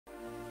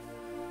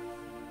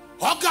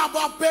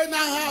Ogaba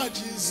pena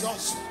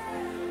Jesus.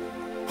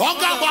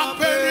 Ogaba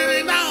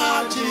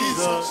pena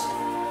Jesus.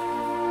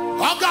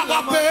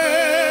 Ogaba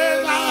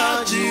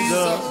pena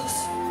Jesus.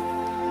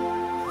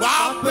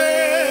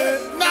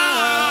 Bapena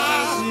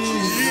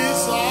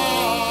Jesus.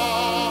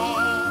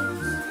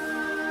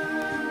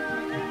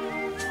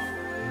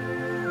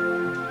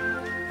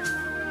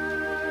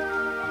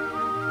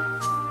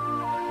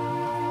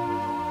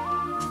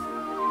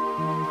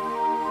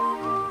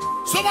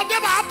 Some of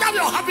them are after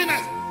your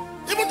happiness.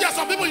 Even there are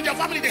some people in their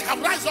family, they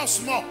can rise up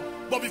small,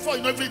 but before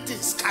you know, everything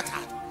is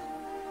scattered.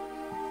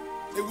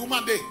 A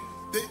woman, they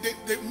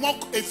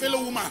mock a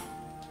fellow woman.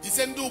 He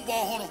said, "No,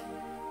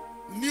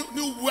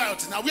 new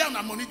wealth. Now we are on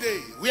a money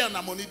day. We are on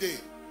a money day."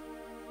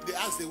 They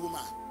ask the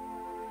woman,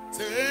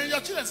 say, "Hey,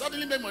 your children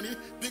suddenly make money,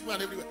 big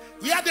man everywhere.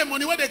 We have the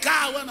money where the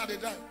car, when are they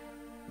die?"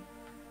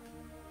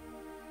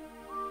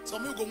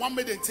 Some people go one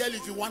minute and tell you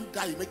if you want to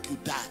die, make you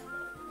die.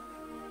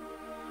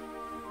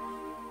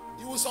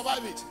 You will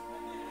survive it.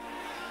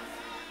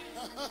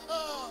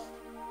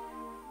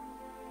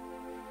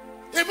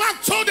 A man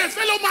told a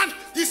fellow man,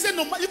 he said,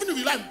 "No, even if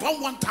you like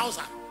burn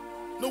 1,000,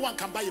 no one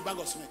can buy a bag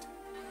of cement."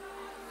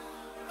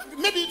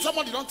 Maybe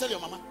somebody don't tell your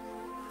mama,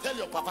 tell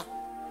your papa.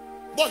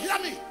 But hear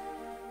me.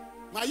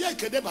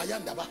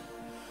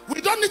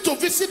 We don't need to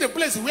visit the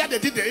place where they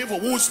did the evil.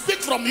 We will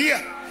speak from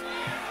here.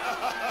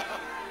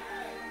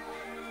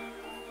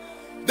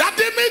 That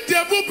they made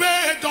the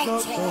bube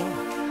doctor.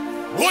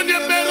 On the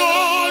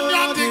melon,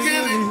 the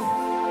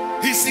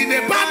he's in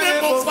a banner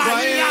of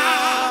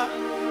fire.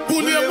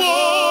 Bulebo,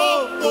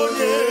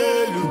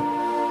 Oyelu.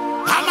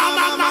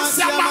 Amama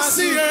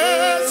Samasi,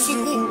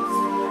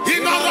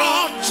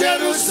 Inoro,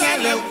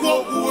 Jerusalem,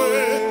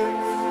 Gogue.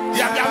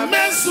 Yaga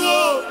Meso,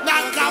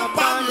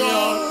 Nakapanyo,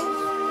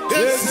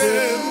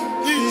 Esem,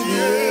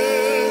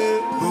 Didier,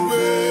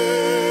 Bube.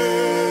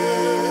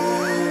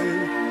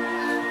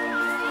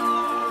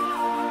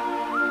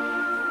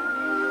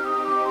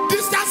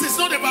 Distance is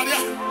not a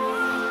barrier.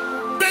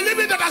 Believe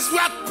me that as we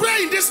are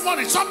praying this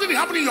morning, something is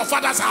happening in your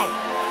father's house.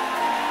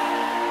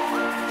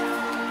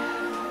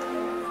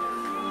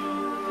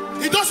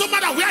 It doesn't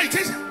matter where it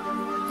is.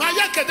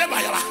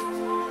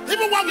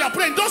 Even when we are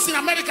praying, those in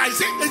America, you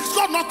see, it's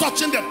God not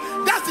touching them.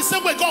 That's the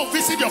same way God will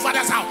visit your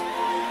father's house.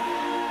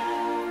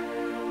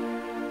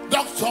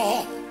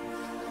 Doctor,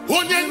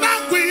 when you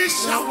language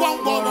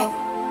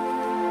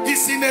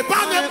is in a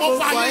banner of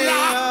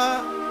fire.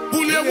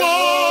 Bulewo,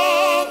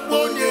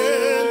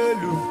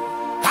 Onyelu.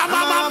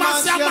 Amama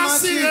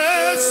Samasi,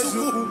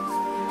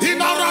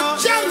 Inoro,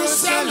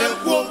 Jerusalem,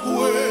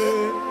 Gogue.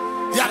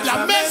 Yaga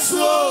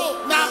Meso,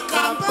 na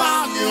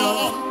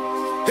Campanio,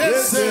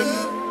 Esem,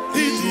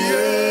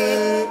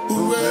 Didier,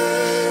 Bube.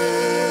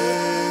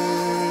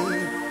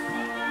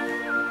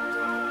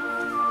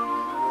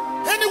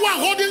 Anyone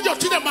holding your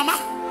children, mama?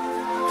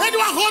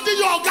 Anyone holding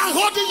your organ,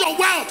 holding your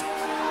wealth?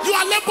 You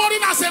are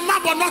laboring as a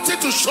man, but nothing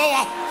to show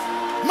up.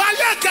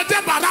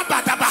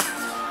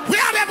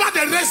 Wherever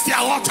they raise their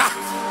altar,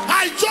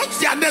 I judge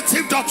their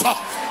native daughter.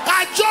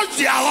 I judge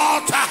their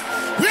altar.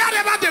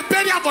 Wherever they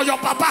bury for your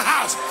papa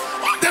house,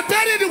 or they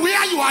bury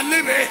where you are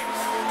living,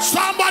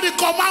 somebody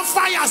command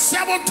fire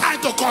 7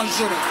 times to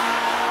consume it.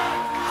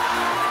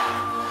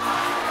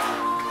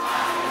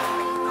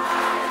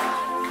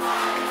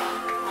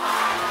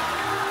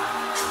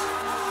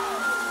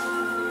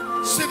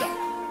 Sit down.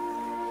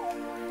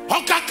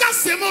 Okaka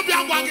semo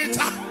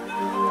biangwangita.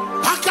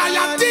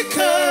 Akaya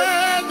dike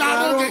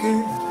naroge.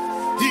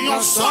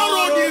 Your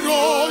sorrow ni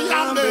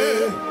royame.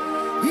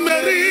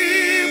 Meri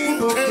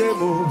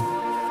bukemo.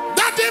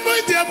 That emo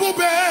de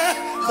bube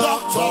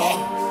doctor.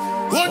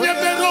 Onye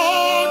mero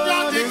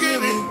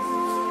nyadigiri.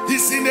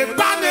 Is in a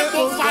banner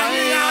of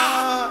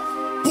fire.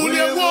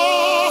 Bulewo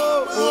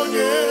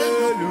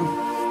onyelu.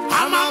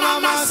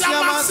 Amama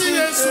Samasi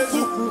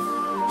Yesuku.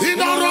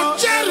 Inoro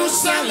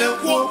Jerusalem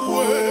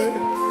Gogue.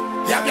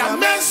 Yaga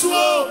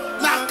Meso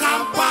na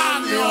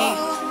Campanio.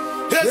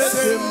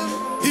 Esem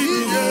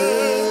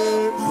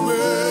Didier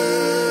Bube.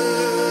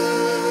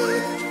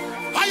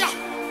 Aya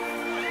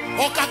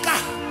Okaka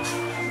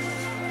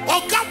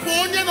Okapo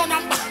onye no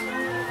namba.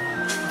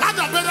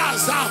 Ada bera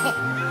azaho.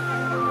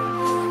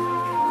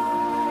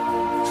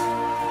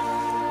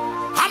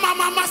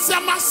 Amama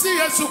Samasi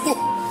Yesuku.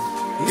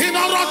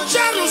 Inoro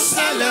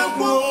Jerusalem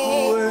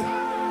Gogue.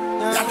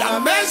 Yaga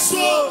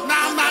Meso na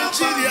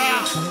Nigeria.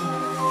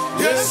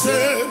 Yes,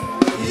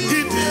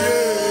 Didier.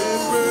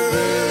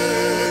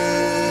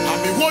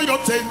 Ami woyo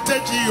tente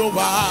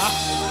Jehovah.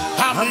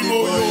 Ami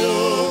woyo.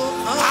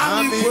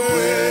 Ami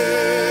woyo.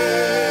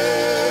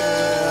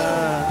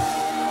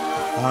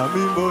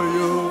 Ami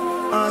woyo.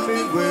 Ami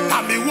woyo.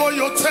 Ami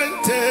woyo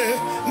tente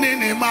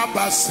nini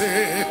mabase.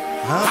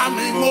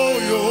 Ami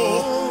woyo.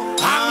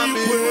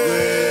 Ami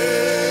woyo.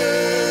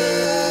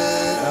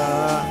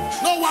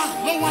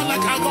 No one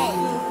like our God.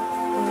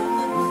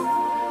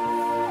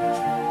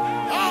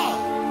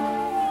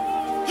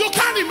 You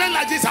can't remain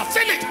like this. I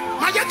feel it.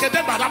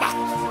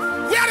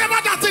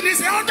 Wherever that thing is,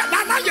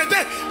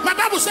 my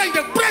Bible says in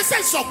the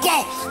presence of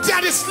God,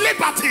 there is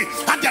liberty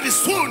and there is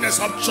fullness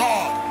of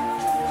joy.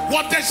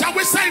 What then shall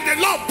we say the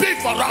Lord be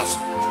for us?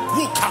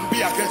 Who can be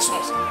against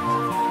us?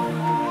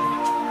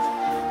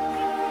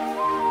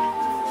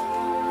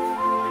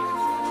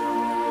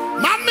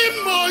 Mami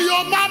moyo,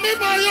 mami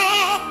moyo,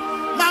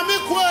 mami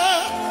kwe.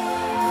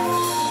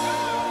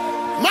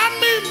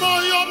 Mami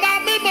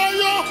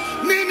moyo,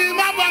 nini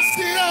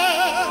mabasiye.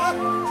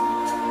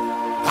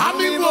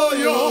 Mami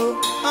moyo,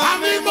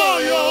 mami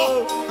moyo,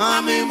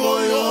 mami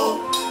moyo,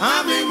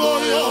 mami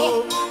moyo,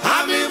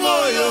 mami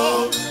moyo,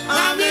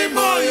 mami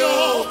moyo,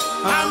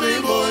 mami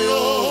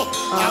moyo,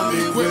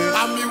 mami kwe,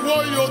 mami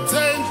moyo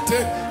tente,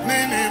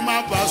 nini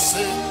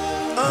mabasiye.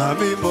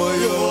 Ami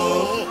moyo,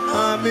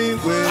 ami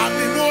we.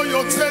 Ami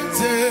moyo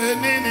tente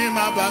nini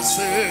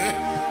mabase.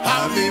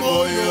 Ami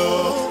moyo,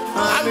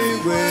 ami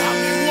we.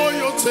 Ami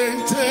moyo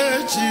tente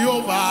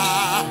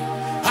Jehovah.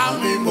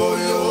 Ami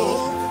moyo,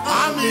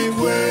 ami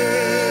we.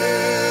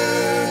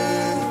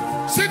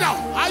 Sit down,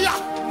 Aya.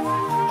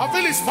 I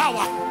feel His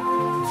power.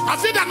 I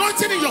feel the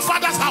anointing in your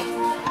father's house.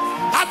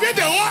 I feel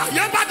the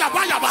yaba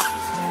daba yaba.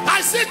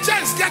 I see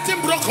chains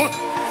getting broken.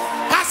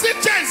 I see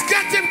chains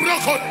getting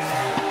broken.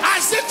 I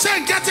see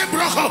chains getting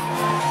broken.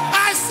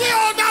 I see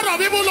all that of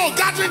people who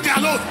gathering their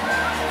load.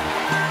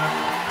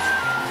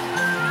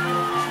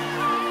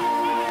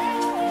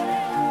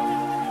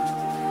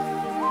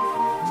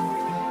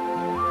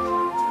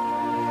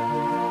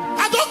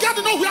 I don't get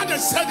to know where they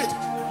said it,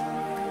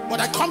 but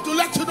I come to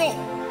let you know.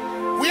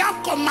 We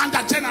have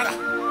Commander General,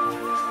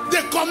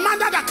 the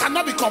commander that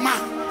cannot be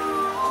commanded,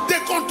 the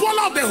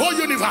controller of the whole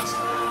universe.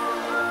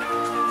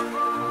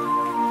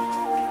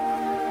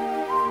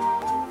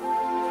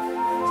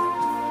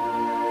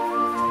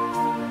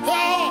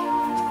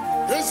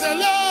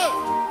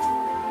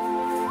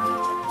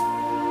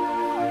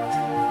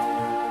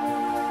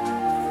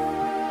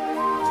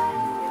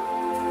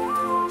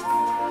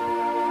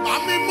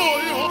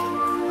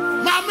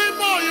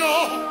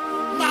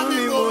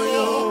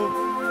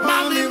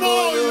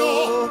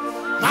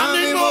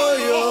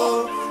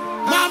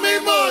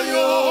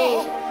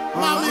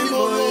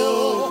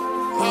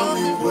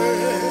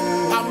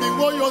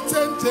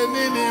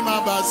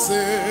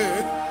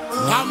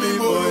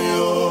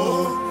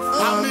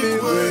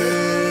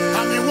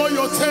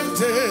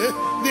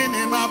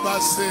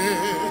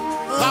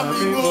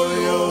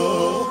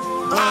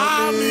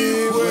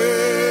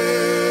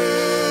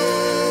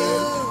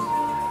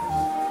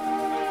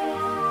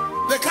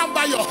 They can't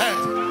buy your head.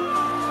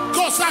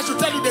 God says to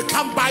tell you they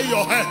can't buy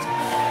your head.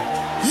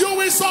 You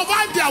will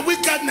survive their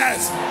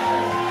wickedness.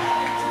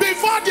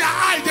 Before their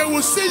eye, they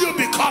will see you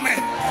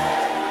becoming.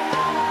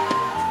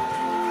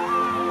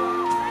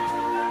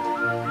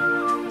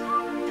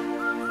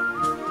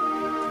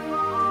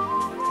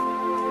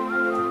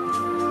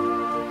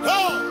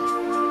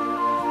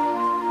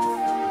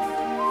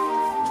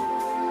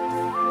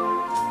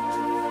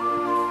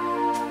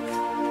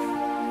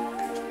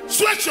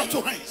 Stretch your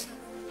two hands.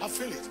 I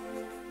feel it.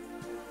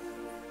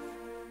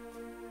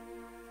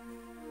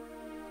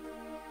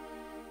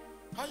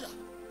 Higher.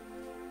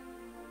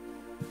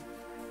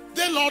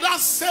 The Lord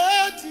has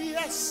said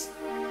yes.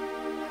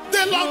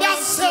 The Lord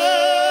has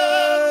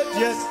said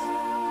yes.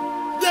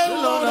 The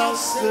Lord has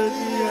said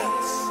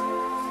yes.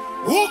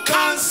 Who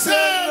can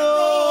say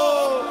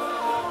no?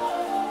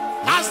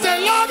 As the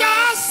Lord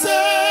has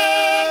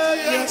said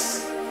yes.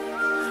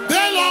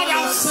 The Lord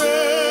has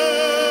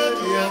said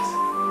yes.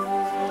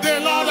 The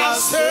Lord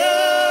has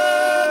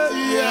said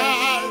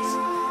yes.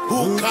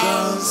 Who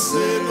can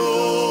say no?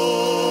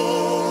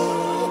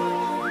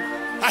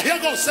 I hear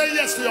God say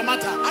yes to your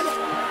matter.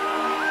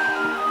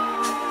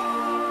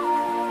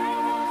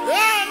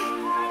 Hey.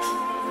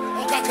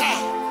 Okaka.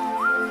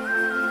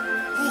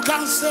 Who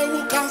can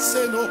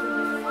say no?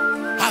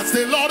 As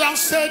the Lord has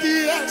said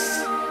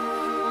yes.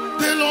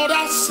 The Lord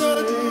has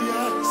said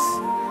yes.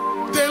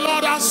 The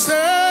Lord has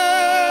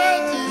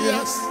said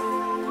yes.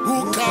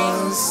 Who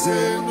can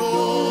say no?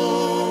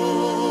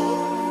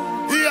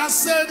 He has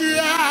said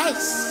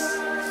yes.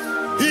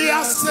 He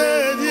has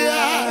said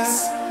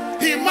yes.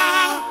 He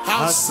might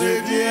have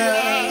said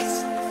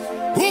yes.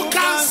 Who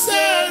can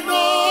say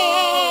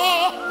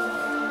no?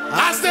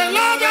 As the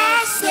Lord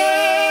has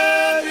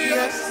said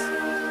yes.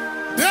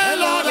 The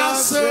Lord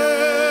has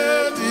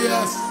said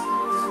yes.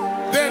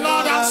 The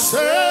Lord has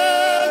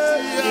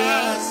said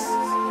yes.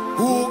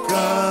 Who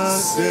can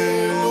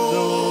say no?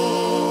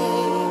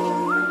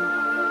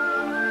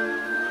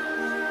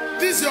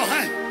 This is your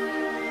hand.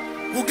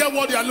 Who get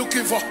what they are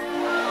looking for?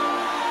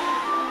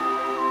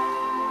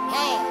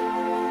 How?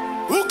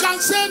 Who can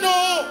say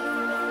no?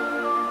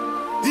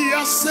 He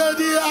has said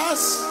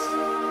yes.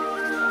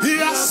 He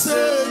has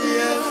said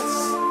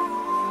yes.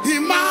 He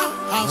might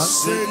have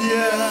said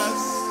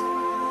yes.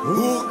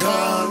 Who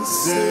can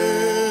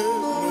say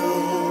no?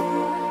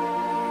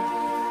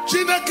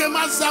 Chineke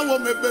masawo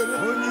mebere.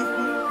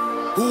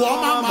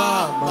 Uomama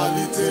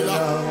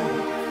malitela.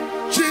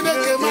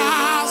 Chineke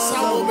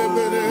masawo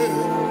mebere.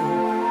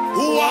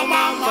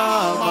 Uomama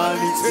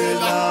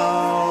malitela.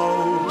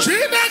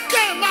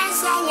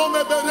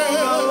 mebere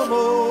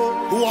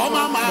uwa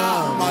mama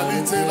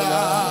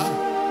malitela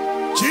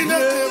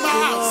Chineke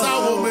masa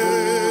ome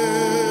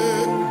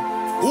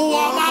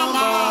uwa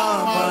mama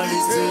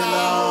malitela.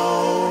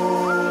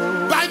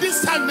 By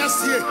this time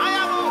next year,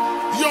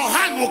 your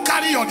hand will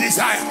carry your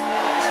desire.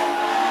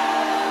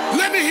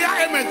 Let me hear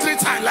amen 3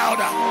 times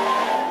louder.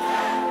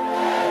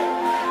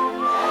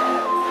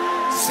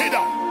 Sit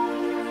down.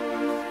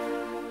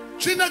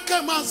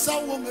 Chineke masa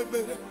ome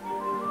bere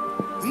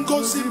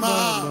ngozi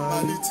ma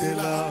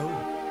malitela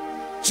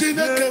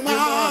Chineke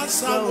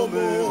masa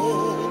ome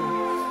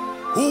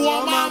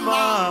uwa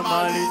mama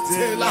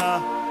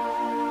malitela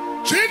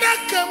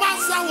Chineke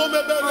masa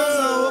ome bere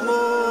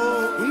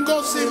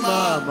ngozi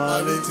ma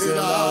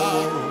malitela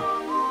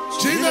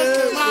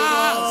Chineke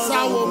masa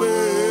ome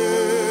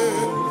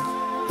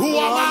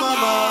uwa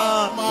mama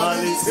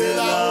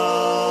malitela.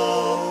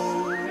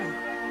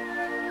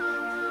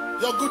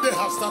 Your good day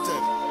has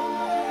started.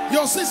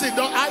 Your season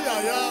don't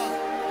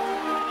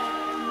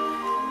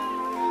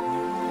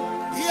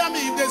hear me,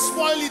 if they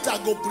spoil it, I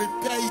go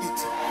prepare it.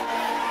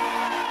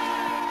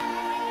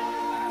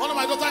 One of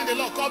my daughters in the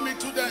Lord called me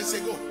 2 days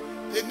ago,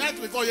 the night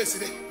before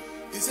yesterday.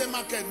 He said,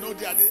 Market, no,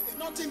 there,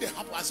 nothing they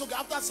happen. I said, okay,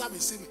 after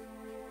service, see me.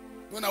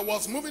 When I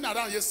was moving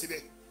around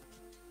yesterday,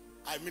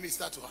 I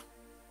ministered to her.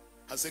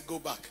 I said, go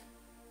back.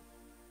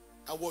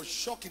 I was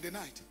shocked in the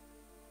night.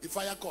 The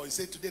fire call, he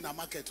said, today na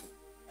market.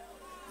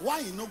 Why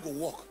you no go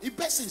walk? If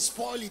person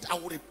spoil it, I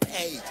will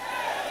repair it.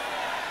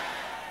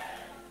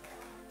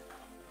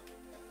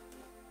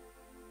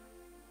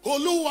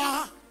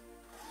 Oluwa,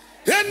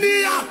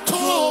 eni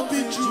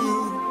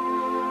atobiju.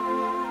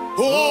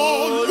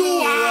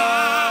 Oluwa,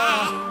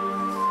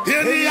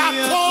 eni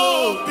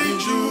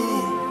atobiju.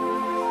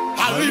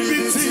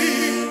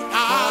 Aribiti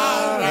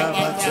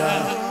arabata.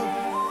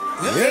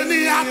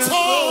 Eni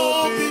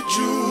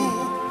atobiju.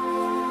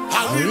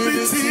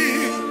 Aribiti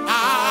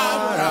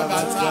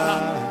arabata.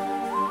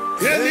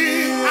 Eni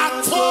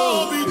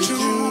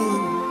atobiju.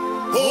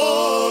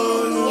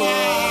 Oluwa.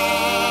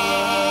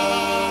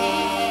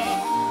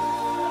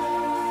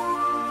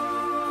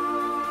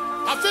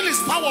 I feel his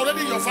power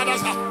already in your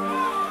father's house.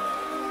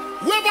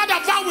 Whoever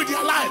that vow with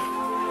their life,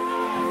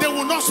 they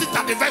will not sit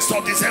at the 1st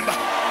of December.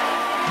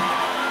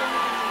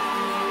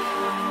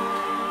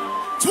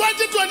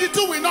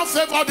 2022 will not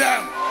favor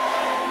them.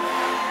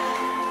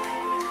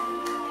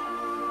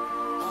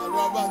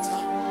 Arabata.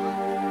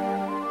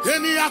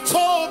 Eni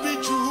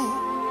atobiju.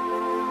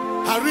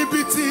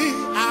 Aribiti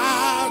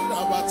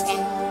arabata.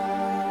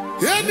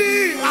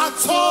 Eni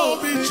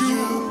atobiju.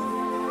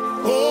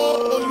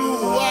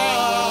 Oluwa.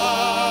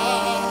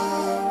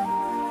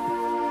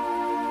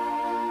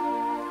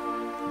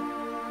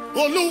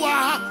 Oluwa.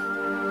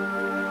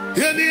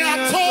 Eni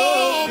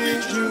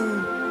atobiju.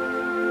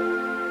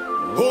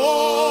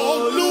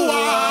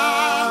 Oluwa.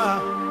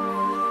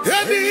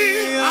 Eni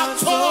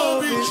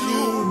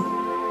atobiju.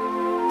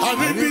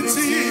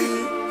 Aribiti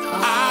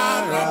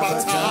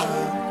arabata.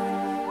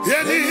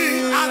 Eni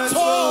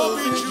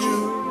atobiju.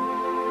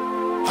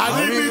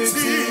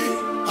 Aribiti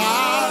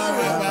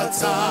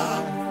arabata.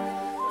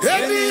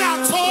 Eni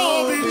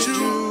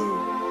atobiju.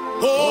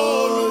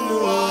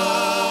 Oluwa.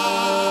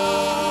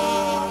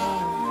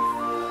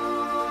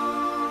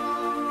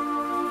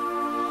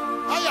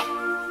 Aya,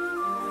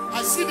 I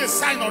see the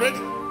sign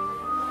already.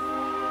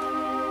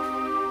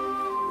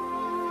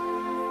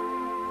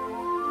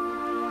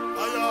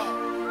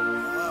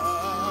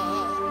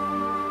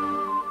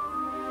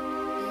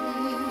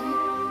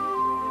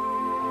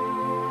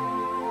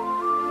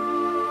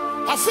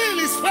 I feel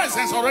his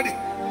presence already.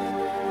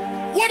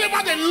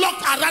 Whatever they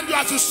locked around you,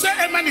 as you say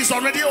amen, is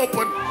already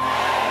open.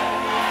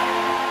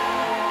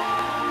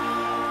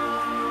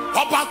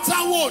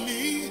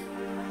 Obatawoni,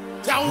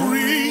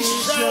 Tauri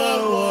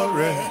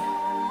Shawore,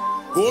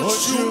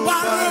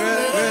 Oshubare.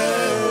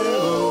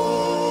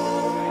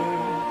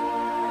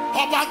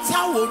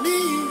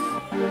 Obatawoni,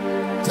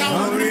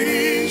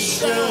 Tauri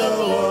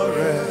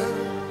Shawore,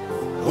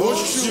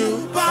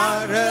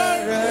 Oshubare.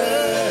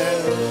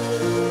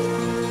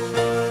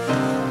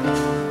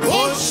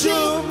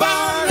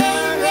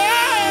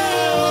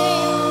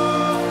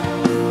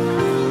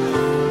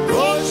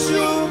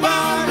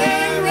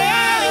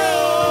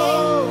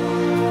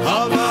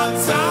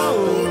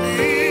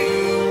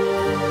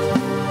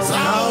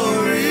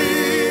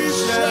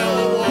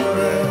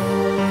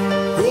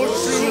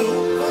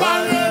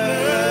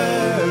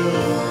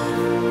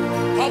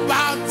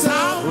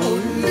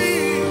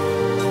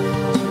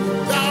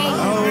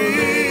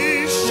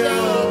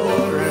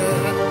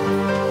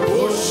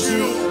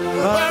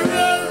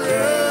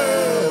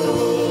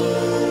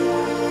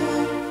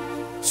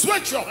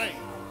 Your hand,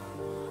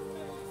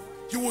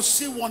 you will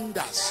see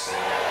wonders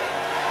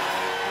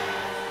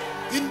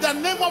in the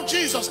name of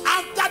Jesus.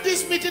 After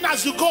this meeting,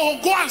 as you go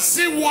home, go and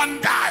see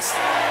wonders,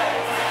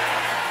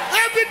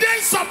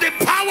 evidence of the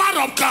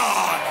power of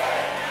God.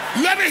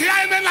 Let me hear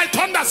amen like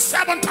thunder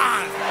 7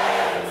 times.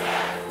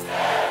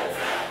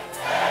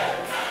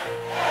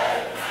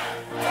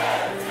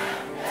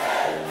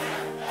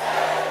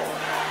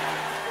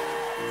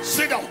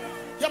 Sit down.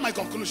 Hear my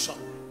conclusion.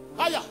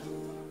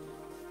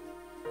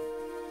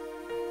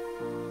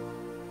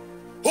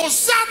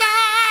 Hosanna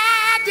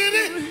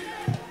diri.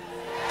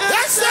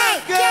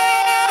 Eseke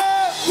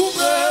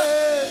ube.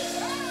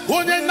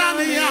 Onye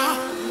nani ya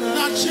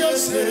na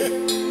chiose.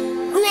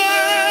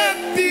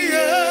 Ruebi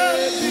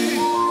ebi.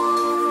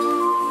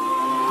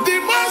 Di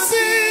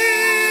masi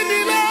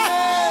nile.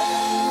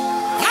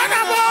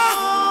 Anabo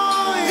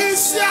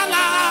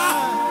isiala.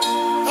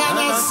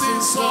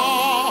 Anasiso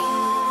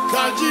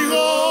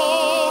kajiho.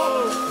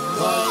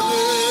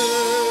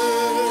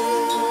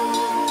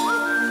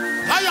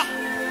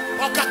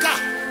 Okaka,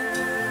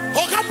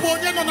 Okapo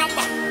onye no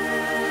number.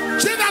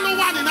 China no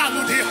one in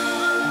alu dia.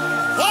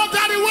 Oh,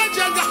 daddy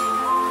wajenga.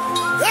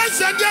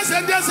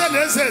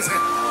 Ese.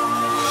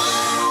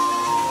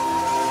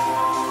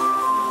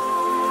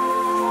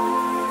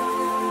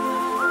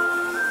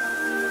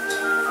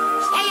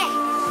 Ayo.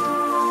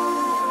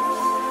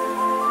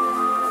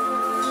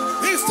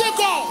 He's still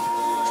God.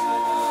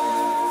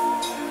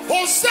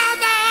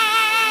 Hosanna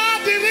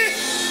diri.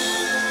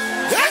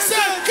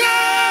 Ese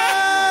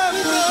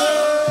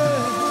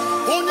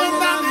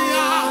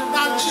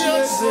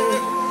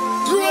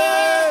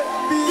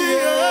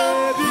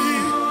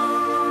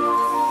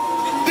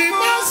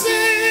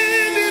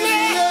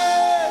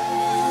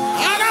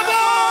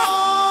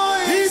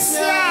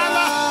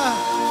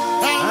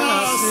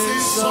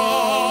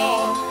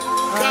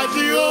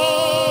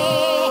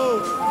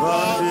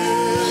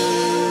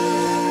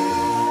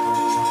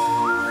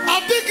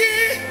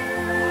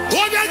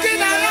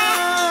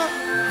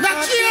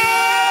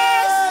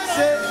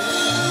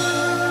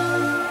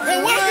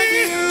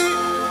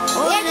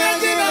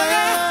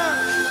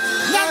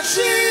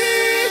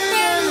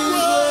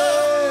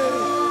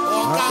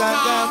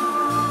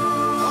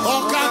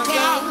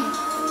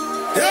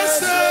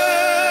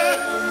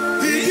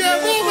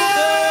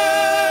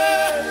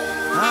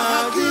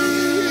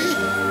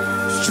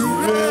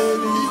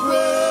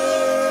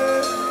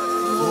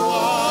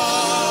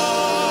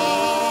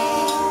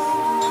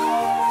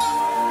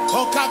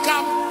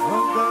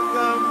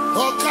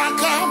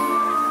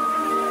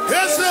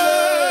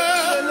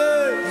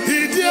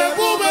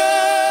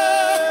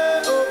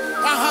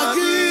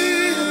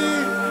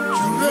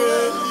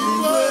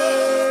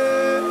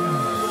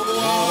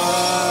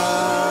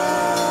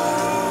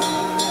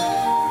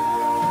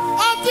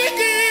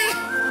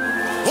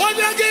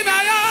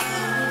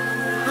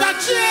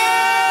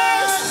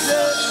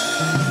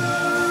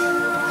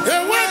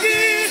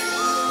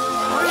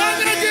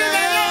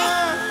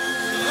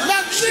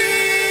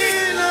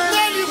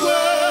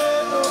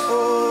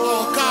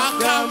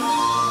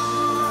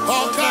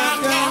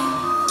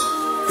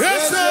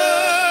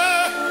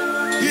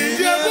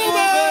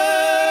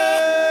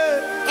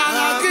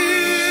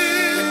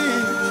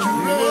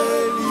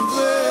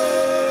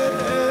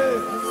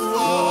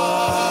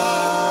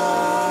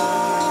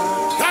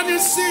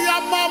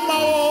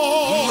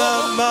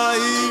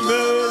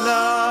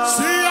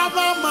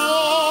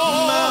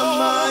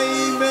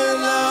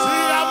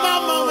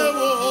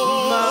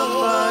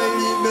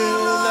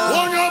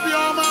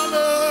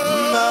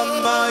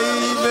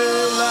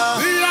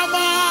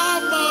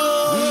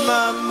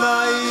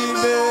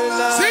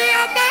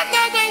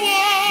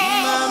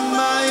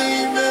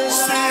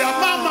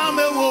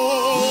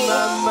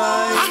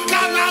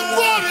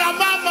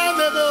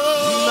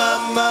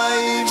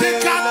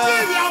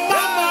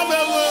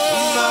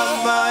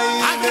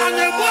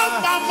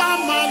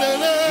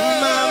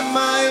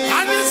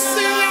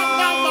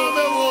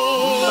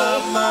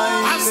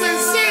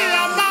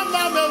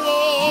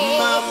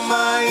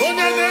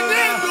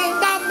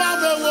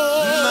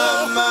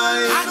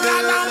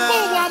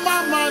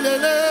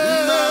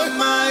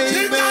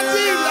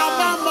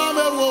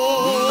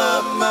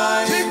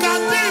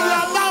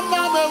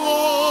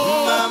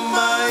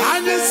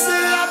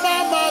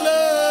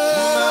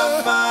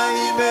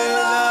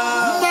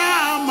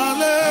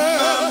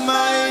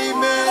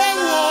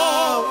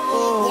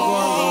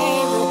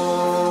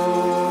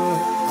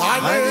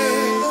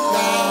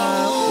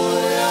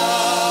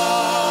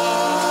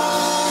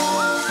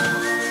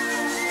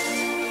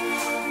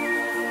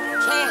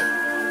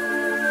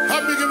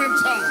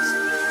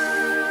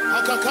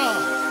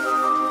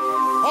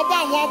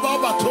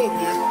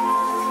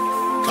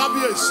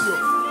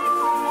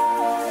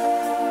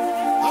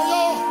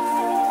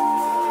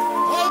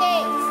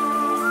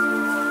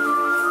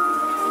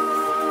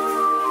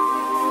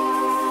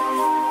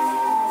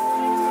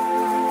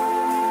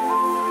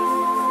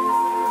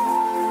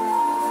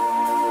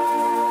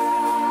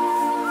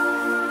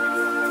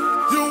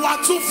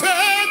too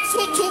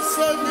faithful to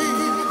fail me.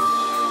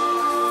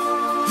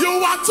 You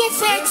are too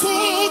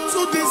faithful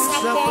to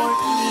disappoint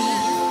me.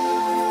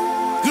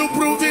 You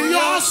prove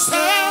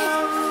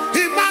yourself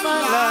in my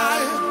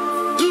life.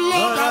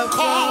 Lord, I've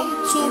come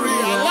to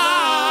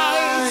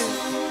realize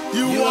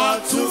you are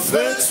too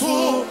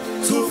faithful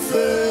to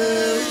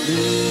fail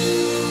me.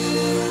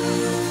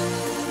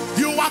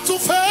 You are too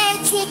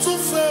faithful to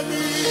fail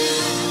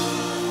me.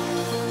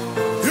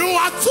 You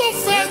are too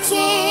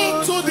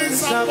faithful to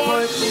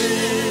disappoint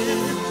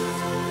me.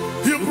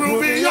 You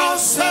prove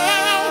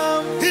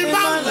yourself in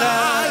my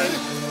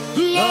life.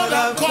 Lord,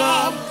 I've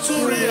come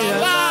to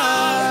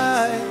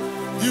realize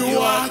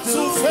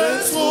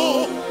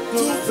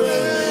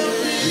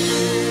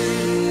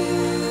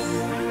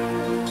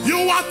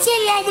are too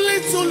lovely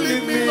to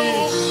leave me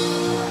alone.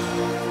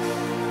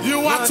 You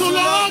are too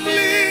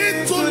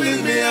lovely to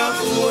leave me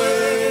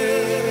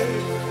halfway.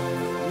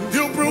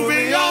 You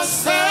proving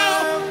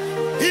yourself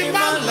in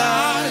my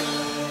life.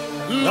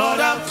 Lord,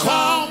 I've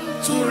come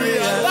to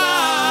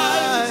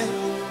realize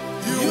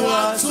you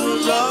are too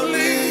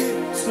lovely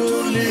to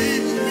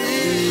leave me.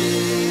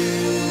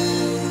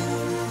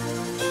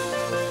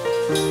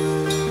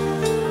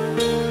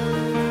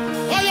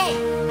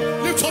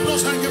 Lift up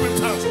those hands, give him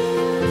thanks.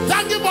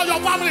 Thank him for your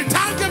family.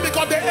 Thank him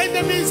because the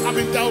enemies have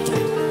been dealt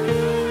with.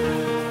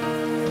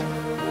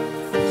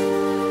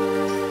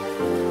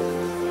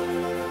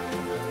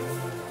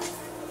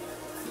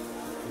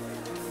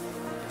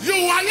 You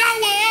are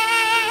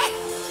Yahweh.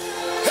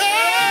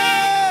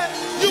 Hey,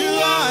 you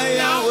are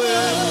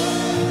Yahweh.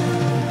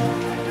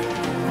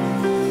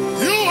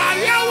 You are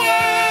Yahweh.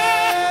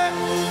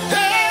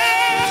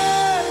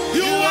 Hey,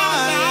 you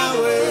are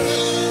Yahweh.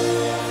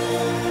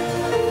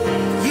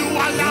 You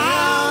are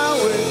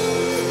Yahweh.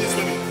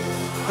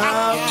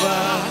 Alpha,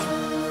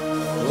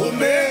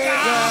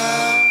 Omega.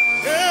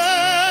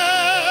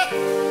 Hey,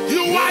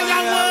 you are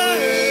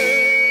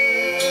Yahweh.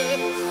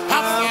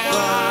 Alpha.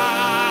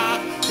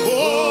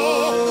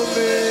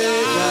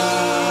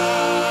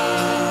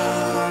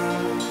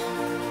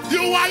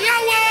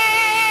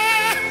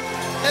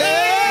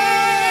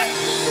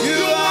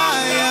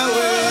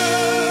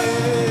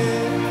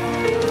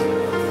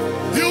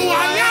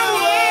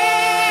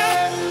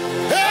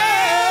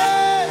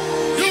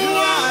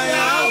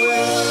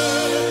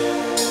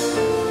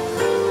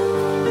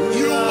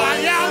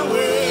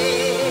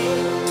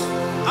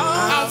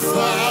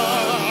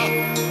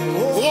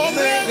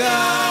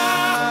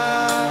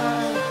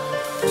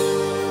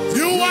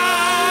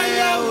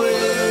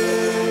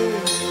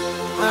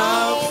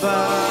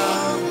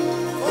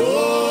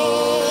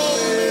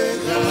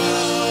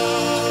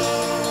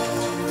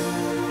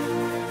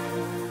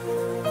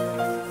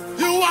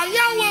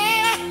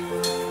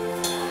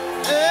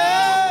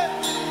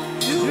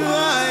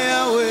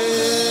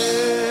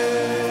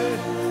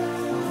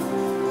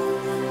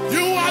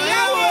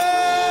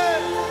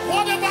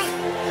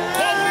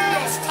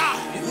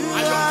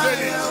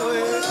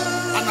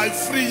 I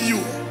free you.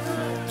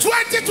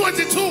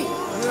 2022,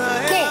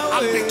 go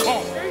and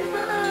become.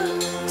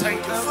 Thank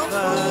you,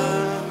 Father.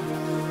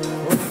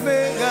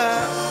 Omega.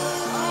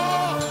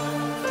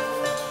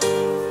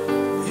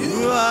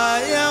 You are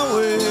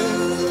Yahweh.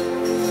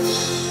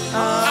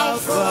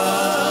 Alpha.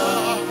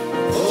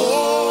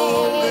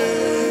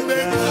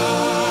 Omega.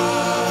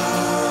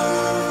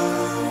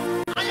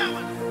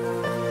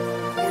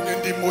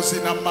 Onendi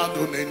mosina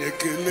mado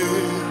nenyekele.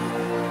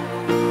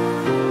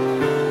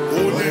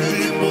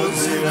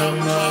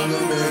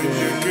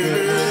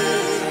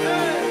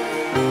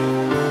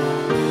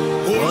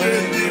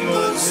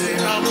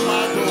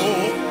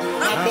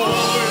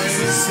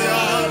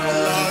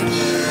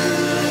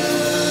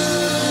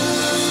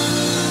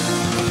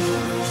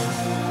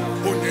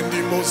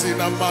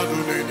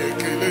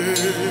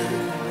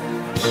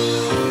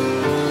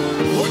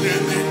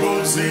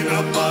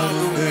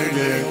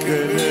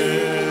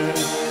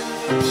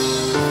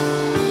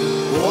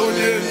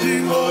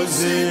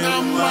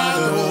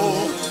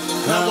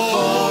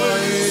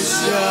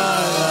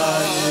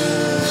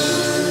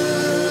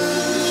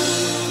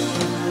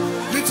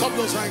 Lift up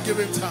those hands, give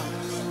him time.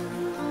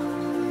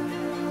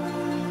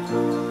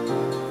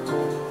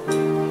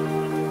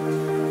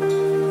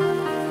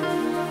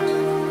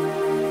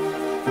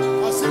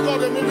 I see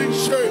God removing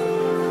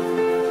shame.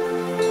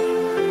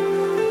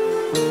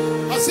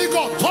 I see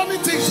God turning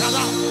things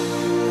around.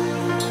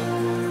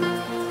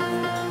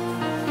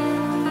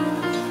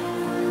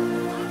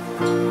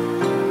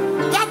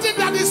 That thing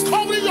that is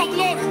covering your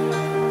glory.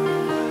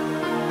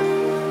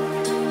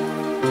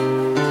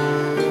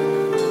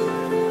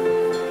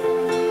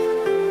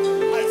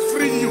 I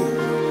free you.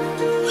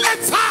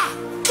 Let's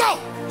go.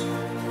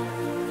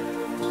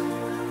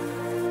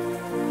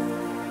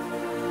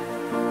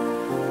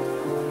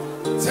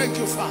 Thank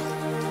you, Father.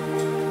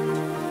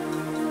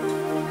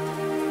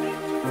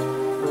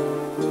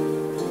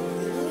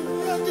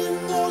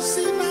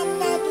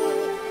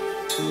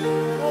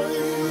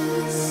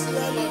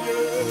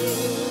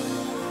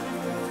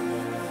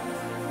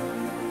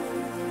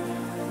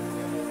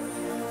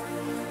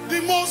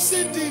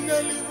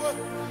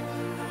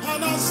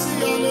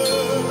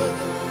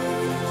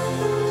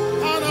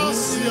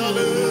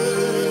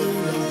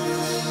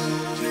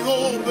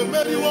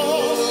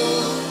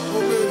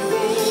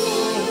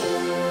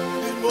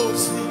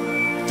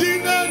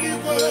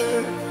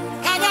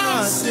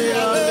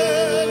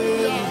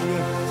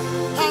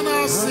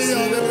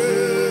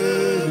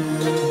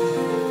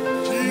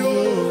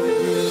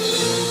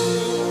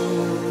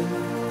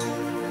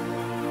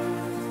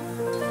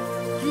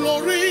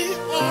 Glory,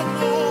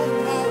 honor,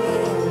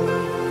 power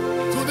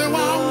to the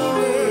one who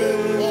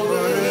reigns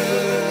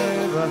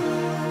forever.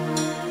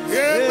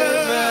 Amen.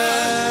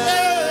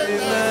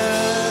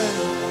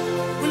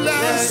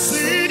 Amen.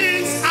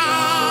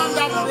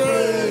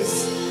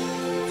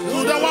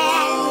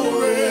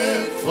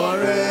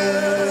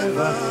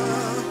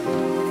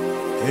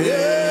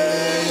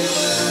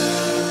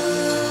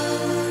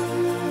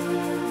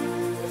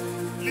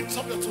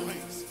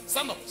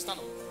 stand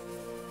up.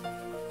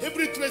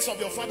 Every trace of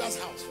your father's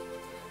house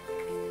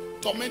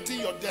tormenting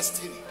your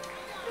destiny.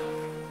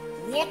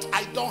 What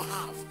I don't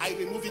have, I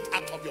remove it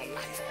out of your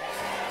life.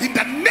 In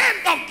the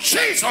name of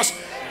Jesus,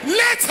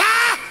 let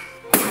her.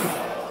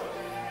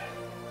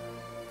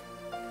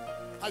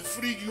 I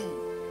free you.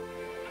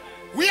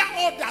 Where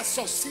others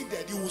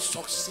succeeded, you will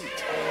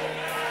succeed.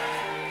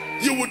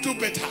 You will do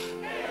better.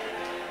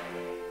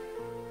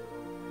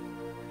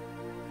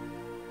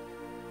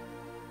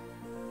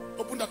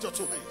 Open that your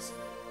two hands.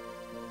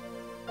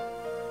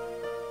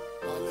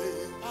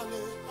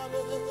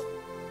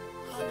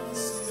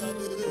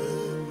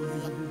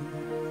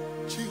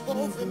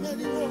 Jehovah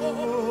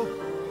Renewal.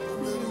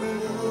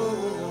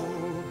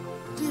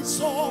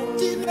 This all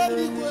in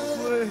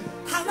anyway.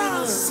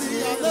 Hana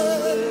see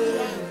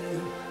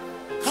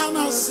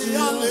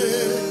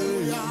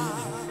hallelujah.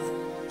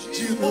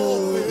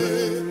 Jehovah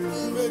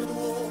Renewal.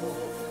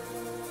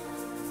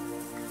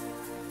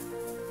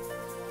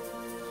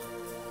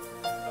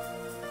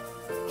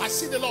 I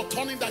see the Lord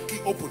turning that key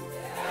open.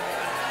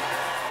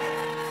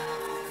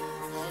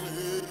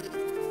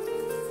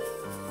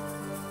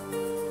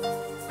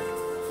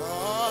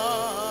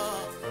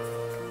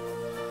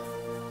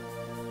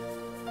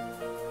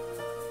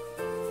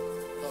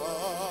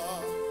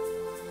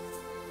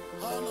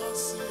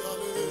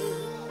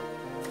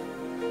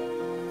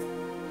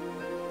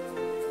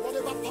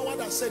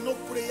 Say no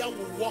prayer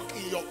will work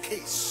in your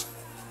case.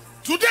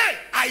 Today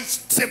I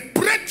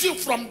separate you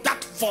from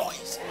that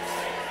voice.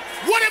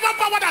 Whatever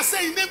power that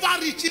say he never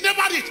reach.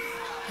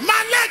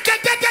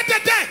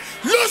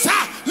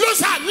 Lose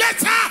her,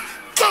 let her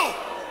go.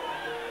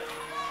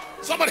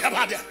 Somebody help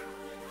her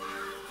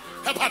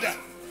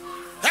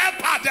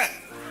there.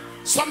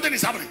 Something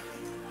is happening.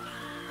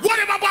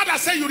 Whatever power that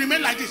say you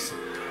remain like this.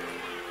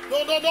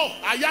 No.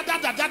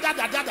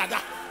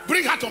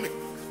 Bring her to me.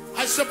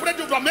 I separate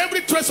you from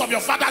every trace of your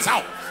father's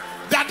house.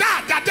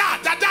 Dada.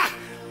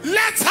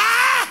 Let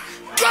her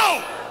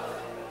go.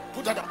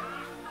 Put her down.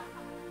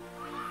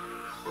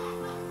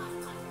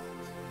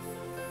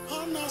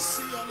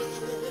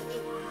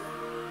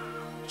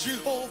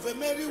 Jehovah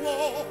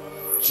Renewal.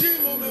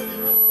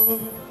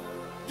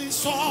 The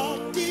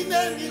song in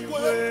any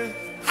way.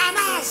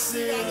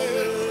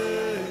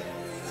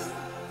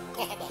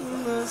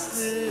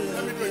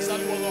 Let me do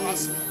exactly what God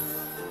asked me.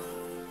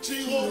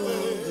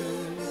 Jehovah.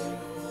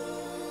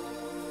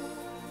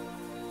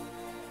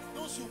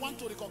 You want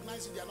to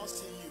recognize it, they are not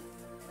seeing you.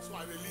 So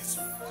I release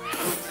you.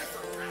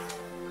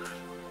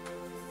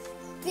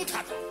 Put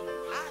her down.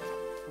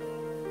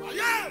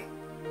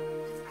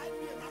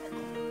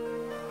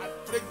 I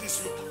break this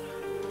yoke.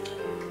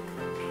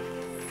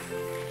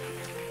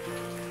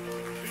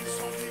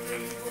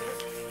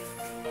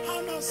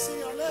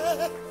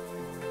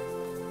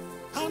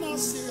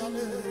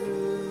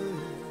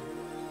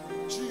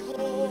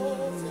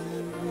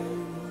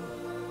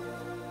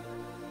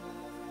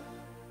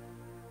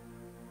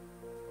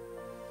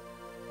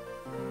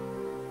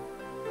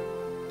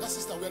 That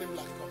sister wearing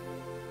black, come.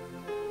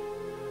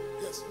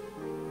 Yes,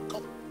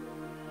 come.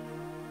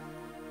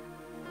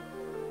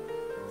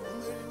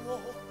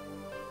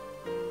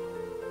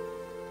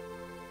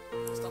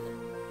 Stop it.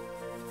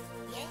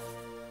 Yeah.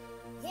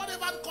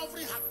 Whatever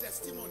covering her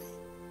testimony,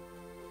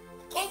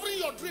 covering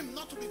your dream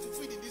not to be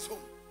fulfilled in this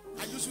home,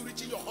 and you to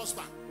reaching your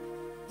husband.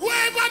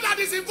 Whoever that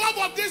is involved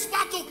with this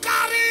battle,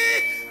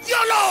 carry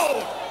your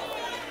load.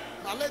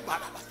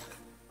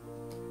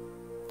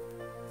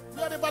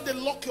 Wherever they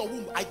lock your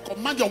womb, I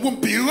command your womb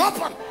be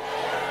open.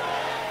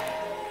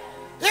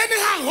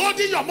 Anyhow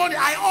holding your money,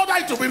 I order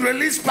it to be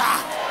released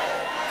back.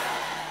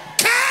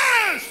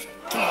 Cash.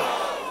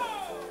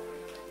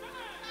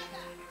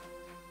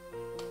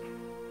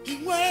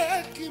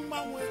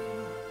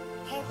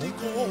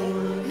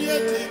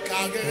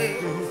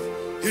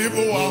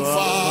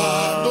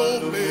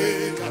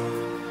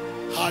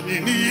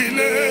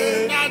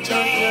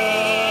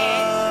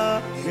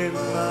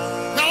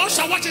 Now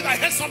usher, watch it. I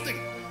heard something.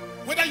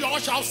 Whether your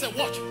usher house say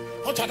watch,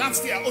 usher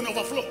downstairs on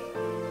overflow.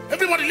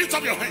 Everybody lift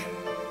up your hand.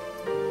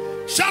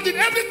 Shout in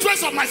every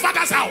trace of my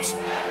father's house,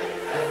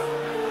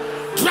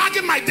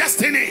 dragging my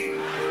destiny.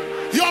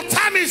 Your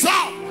time is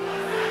up.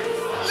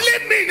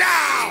 Leave me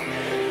now.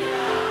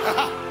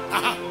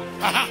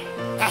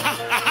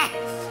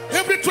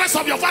 Every trace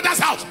of your father's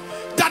house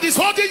that is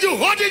holding you,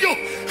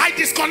 I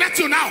disconnect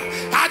you now.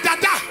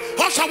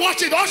 Usher,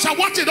 watch it.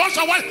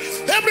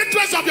 Every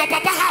trace of your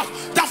papa house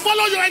that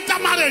follow you enter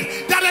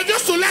marriage, that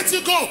refuse to let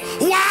you go.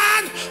 1,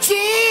 2,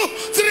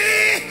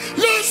 3,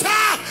 lose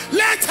her,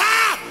 let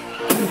her.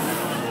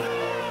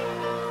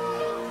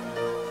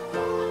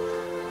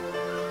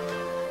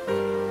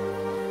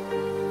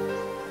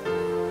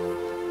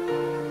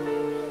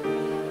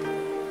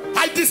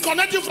 I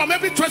disconnect you from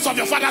every trace of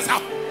your father's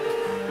house.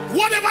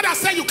 Whatever that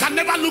say you can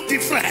never look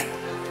different.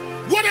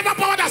 Whatever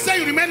power that say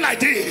you remain like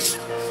this.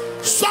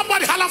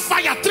 Somebody holler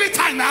fire 3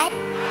 times now.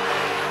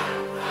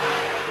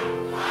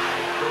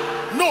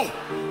 No.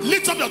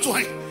 Lift up your 2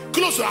 hands.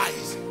 Close your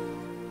eyes.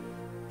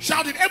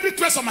 Shout in every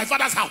trace of my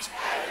father's house,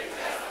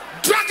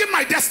 dragging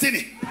my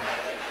destiny.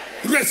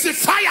 Receive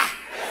fire.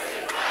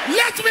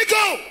 Let me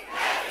go.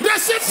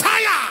 Receive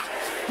fire.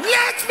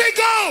 Let me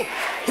go.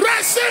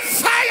 Receive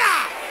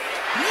fire.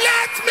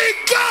 Let me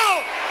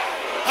go.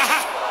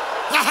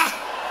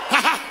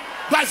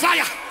 By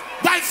fire.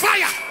 By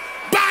fire.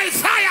 By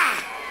fire.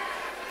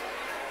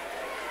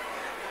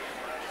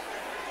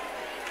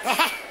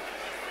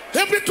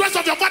 Every trace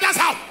of your father's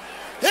house,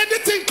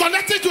 anything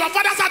connected to your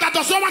father's house that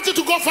does not want you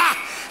to go far,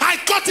 I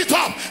cut it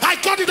off. I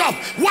cut it off.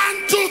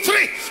 1, 2,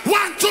 3.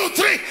 1, 2,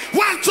 3.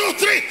 1, 2,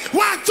 3.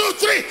 1, 2,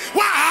 3.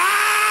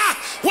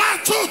 1,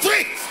 2,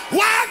 3.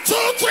 1,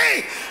 2,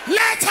 3.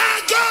 Let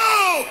her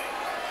go.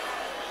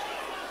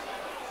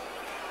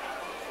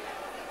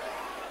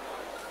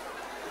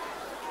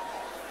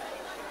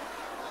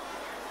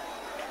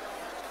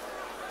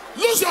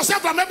 Lose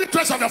yourself from every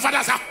trace of your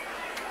father's house.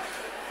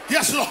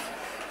 Yes, Lord.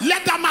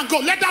 Let that man go.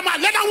 Let that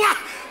man. Let that one.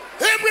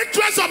 Every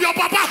trace of your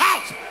papa's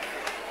house.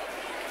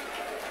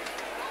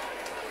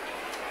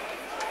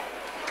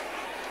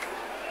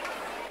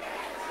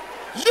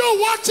 You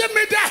watching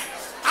me there?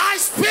 I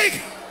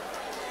speak.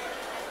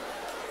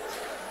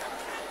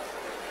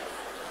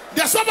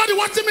 There's somebody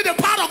watching me. The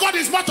power of God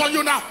is not on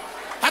you now.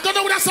 I don't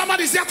know whether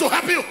somebody is there to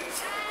help you.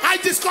 I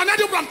disconnect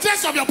you from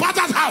trace of your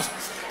father's house.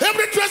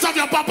 Every trace of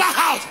your papa's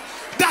house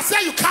that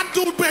say you can't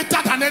do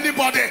better than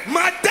anybody.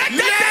 Let them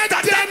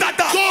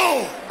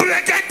go.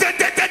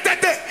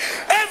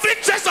 Every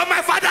trace of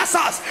my father's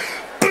house,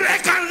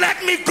 break and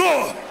let me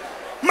go.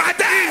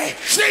 In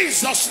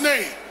Jesus'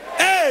 name.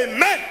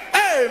 Amen.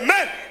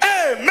 Amen.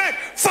 Amen.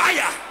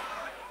 Fire.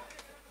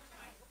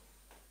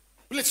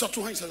 Lift your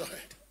 2 hands on your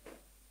head.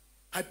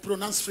 I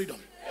pronounce freedom.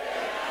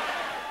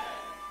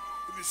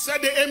 If you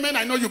said the amen,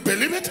 I know you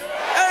believe it.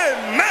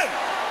 Amen.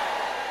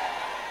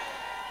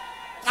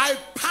 I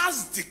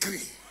pass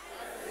decree.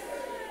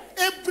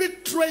 Every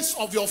trace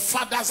of your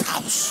father's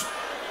house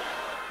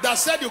that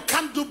said you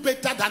can't do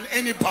better than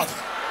anybody,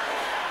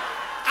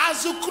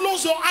 as you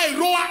close your eye,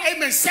 roar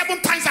amen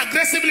 7 times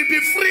aggressively, be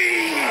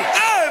free.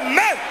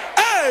 Amen.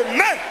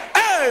 Amen.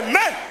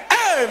 Amen.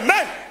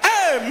 Amen.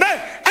 Amen.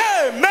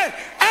 Amen.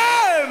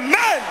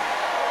 Amen.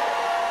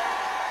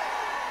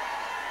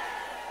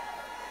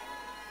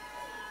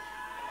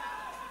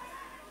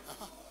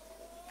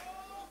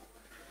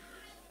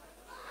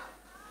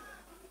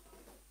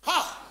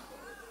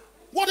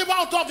 What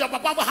about of your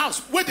papa's house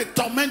where they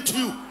torment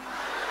you?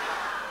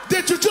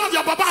 The juju of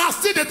your papa's house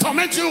still they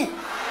torment you.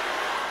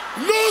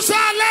 Loser,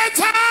 let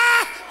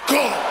her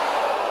go.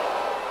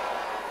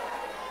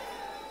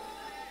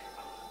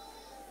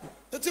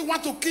 Does he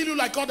want to kill you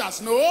like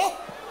others? No.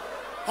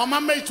 Oh,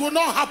 mama, it will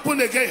not happen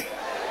again.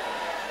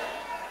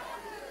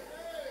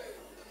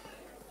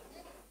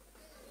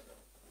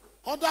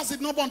 Others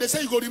did not born. They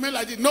say you go remain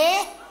like this.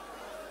 No.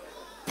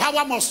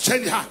 Power must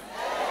change her.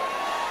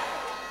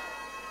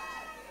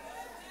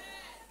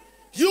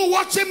 You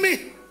watching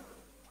me,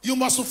 you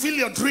must fulfill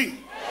your dream.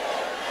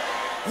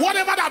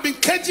 Whatever that have been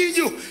caging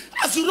you,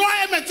 as you roar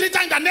amen 3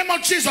 times in the name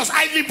of Jesus,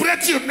 I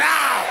liberate you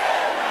now.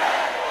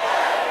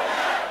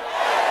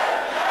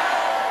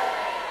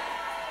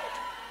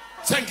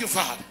 Thank you,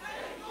 Father.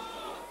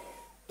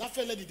 That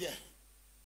fair lady there.